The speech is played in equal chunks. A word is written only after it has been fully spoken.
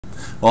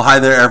Well, hi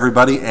there,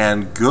 everybody,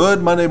 and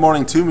good Monday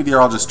morning to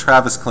meteorologist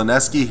Travis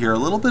Klineski here. A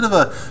little bit of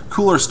a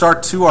cooler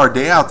start to our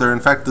day out there. In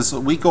fact, this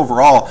week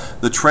overall,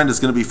 the trend is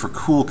going to be for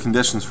cool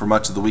conditions for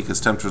much of the week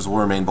as temperatures will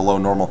remain below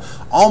normal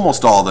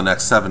almost all the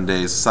next 7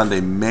 days.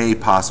 Sunday may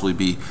possibly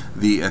be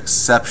the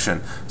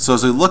exception. So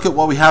as we look at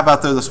what we have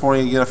out there this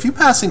morning, again, a few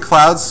passing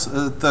clouds.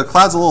 The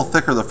clouds a little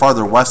thicker the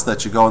farther west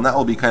that you go, and that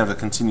will be kind of a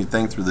continued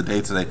thing through the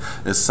day today.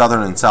 As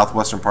southern and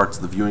southwestern parts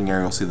of the viewing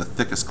area will see the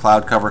thickest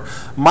cloud cover.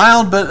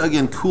 Mild, but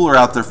again, cooler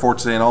out there for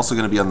today, and also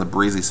going to be on the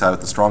breezy side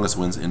with the strongest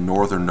winds in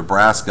northern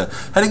Nebraska.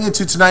 Heading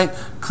into tonight,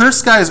 clear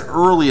skies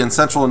early in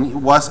central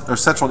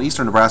and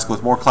eastern Nebraska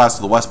with more clouds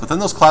to the west, but then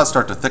those clouds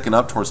start to thicken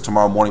up towards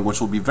tomorrow morning, which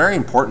will be very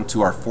important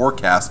to our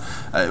forecast.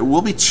 It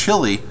will be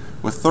chilly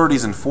with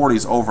 30s and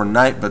 40s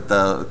overnight, but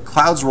the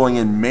clouds rolling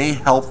in may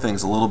help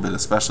things a little bit,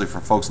 especially for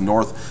folks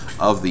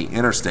north of the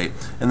interstate.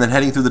 And then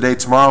heading through the day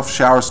tomorrow,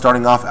 showers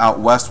starting off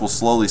out west will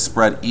slowly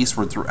spread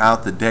eastward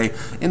throughout the day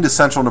into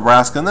central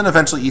Nebraska and then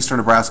eventually eastern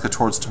Nebraska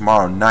towards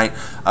tomorrow night.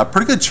 A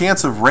pretty good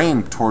chance of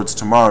rain towards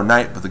tomorrow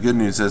night, but the good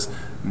news is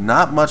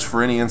not much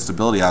for any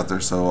instability out there,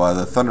 so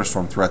the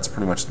thunderstorm threat's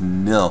pretty much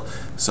nil.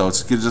 So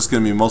it's just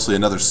going to be mostly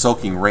another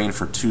soaking rain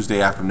for Tuesday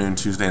afternoon,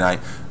 Tuesday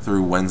night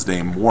through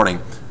Wednesday morning.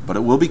 But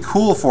it will be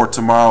cool for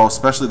tomorrow,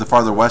 especially the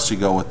farther west you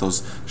go with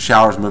those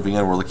showers moving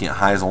in. We're looking at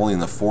highs only in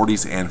the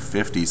 40s and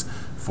 50s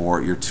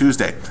for your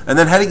Tuesday. And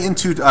then heading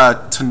into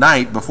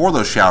tonight, before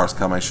those showers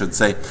come, I should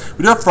say,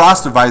 we do have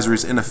frost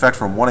advisories in effect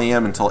from 1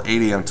 a.m. until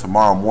 8 a.m.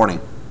 tomorrow morning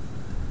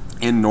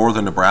in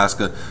northern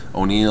Nebraska,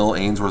 O'Neill,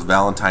 Ainsworth,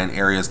 Valentine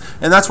areas,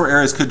 and that's where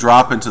areas could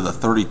drop into the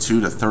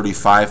 32 to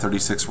 35,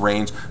 36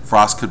 range.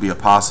 Frost could be a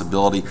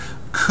possibility.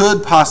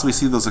 Could possibly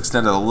see those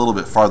extended a little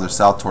bit farther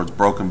south towards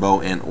Broken Bow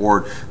and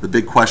Ord. The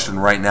big question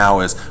right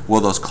now is,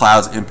 will those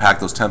clouds impact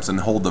those temps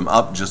and hold them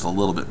up just a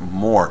little bit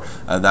more?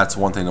 That's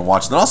one thing to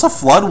watch. Then also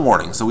flood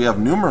warnings. So we have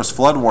numerous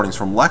flood warnings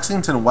from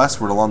Lexington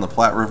westward along the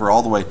Platte River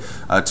all the way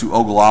to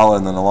Ogallala,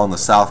 and then along the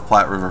South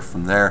Platte River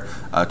from there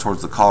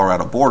towards the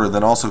Colorado border.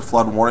 Then also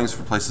flood warnings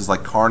for places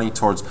like Kearney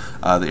towards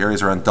the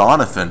areas around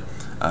Doniphan.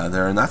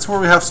 There, and that's where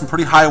we have some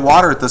pretty high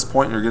water at this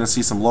point. You're going to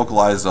see some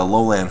localized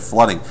lowland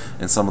flooding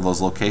in some of those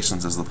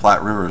locations as the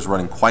Platte River is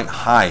running quite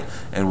high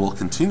and will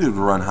continue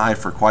to run high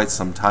for quite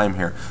some time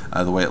here,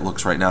 the way it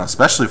looks right now,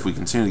 especially if we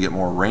continue to get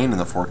more rain in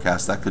the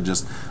forecast. That could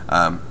just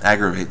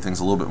aggravate things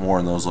a little bit more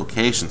in those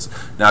locations.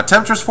 Now,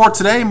 temperatures for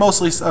today,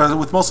 mostly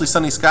with mostly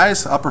sunny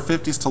skies, upper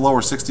 50s to lower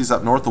 60s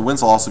up north. The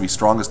winds will also be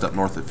strongest up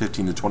north at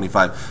 15 to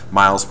 25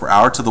 miles per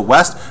hour. To the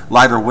west,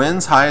 lighter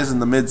winds, highs in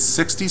the mid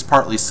 60s,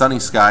 partly sunny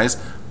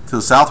skies. To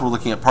the south, we're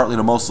looking at partly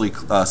to mostly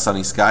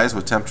sunny skies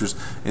with temperatures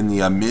in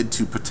the mid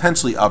to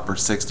potentially upper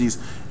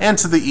 60s. And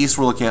to the east,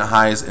 we're looking at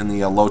highs in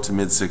the low to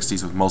mid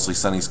 60s with mostly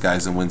sunny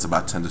skies and winds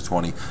about 10 to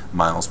 20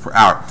 miles per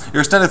hour.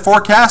 Your extended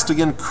forecast,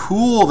 again,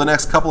 cool the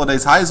next couple of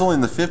days. Highs only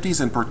in the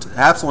 50s and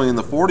perhaps only in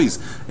the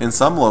 40s in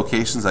some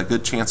locations. A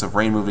good chance of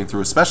rain moving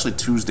through, especially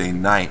Tuesday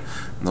night.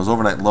 And those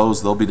overnight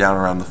lows, they'll be down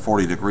around the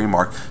 40-degree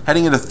mark.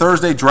 Heading into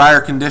Thursday,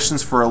 drier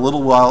conditions for a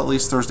little while, at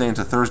least Thursday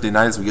into Thursday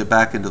night as we get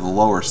back into the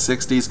lower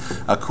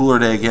 60s. A cooler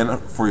day again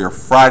for your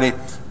Friday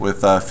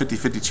with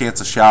 50-50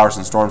 chance of showers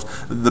and storms.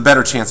 The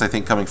better chance, I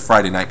think, coming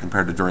Friday night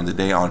compared to during the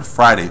day on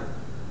Friday.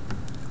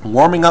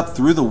 Warming up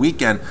through the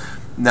weekend.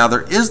 Now,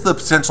 there is the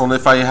potential, and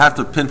if I have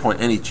to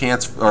pinpoint any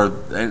chance, or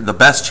the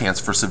best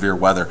chance for severe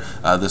weather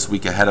this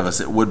week ahead of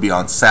us, it would be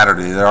on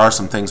Saturday. There are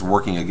some things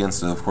working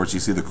against it. Of course, you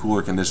see the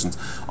cooler conditions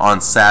on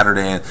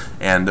Saturday,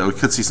 and we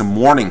could see some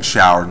morning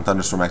shower and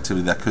thunderstorm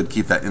activity that could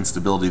keep that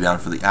instability down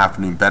for the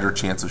afternoon. Better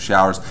chance of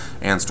showers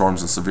and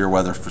storms and severe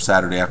weather for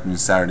Saturday afternoon,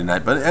 Saturday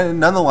night. But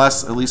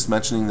nonetheless, at least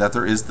mentioning that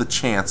there is the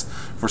chance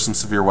for some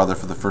severe weather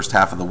for the first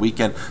half of the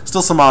weekend.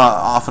 Still some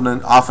off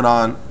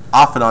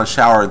and on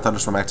shower and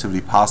thunderstorm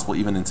activity possible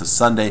even into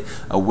Sunday.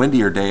 A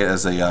windier day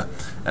as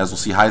we'll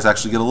see highs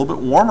actually get a little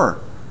bit warmer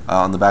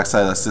on the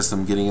backside of that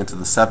system, getting into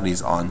the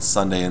 70s on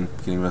Sunday and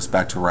getting us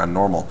back to around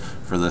normal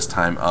for this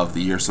time of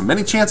the year. So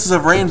many chances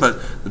of rain,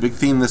 but the big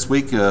theme this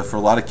week for a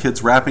lot of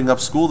kids wrapping up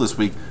school this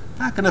week,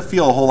 not going to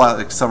feel a whole lot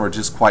like summer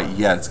just quite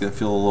yet. It's going to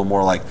feel a little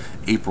more like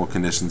April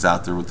conditions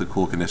out there with the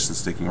cool conditions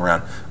sticking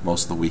around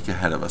most of the week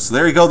ahead of us. So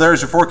there you go.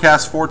 There's your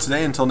forecast for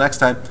today. Until next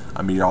time,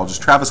 I'm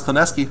meteorologist Travis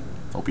Klineski.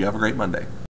 Hope you have a great Monday.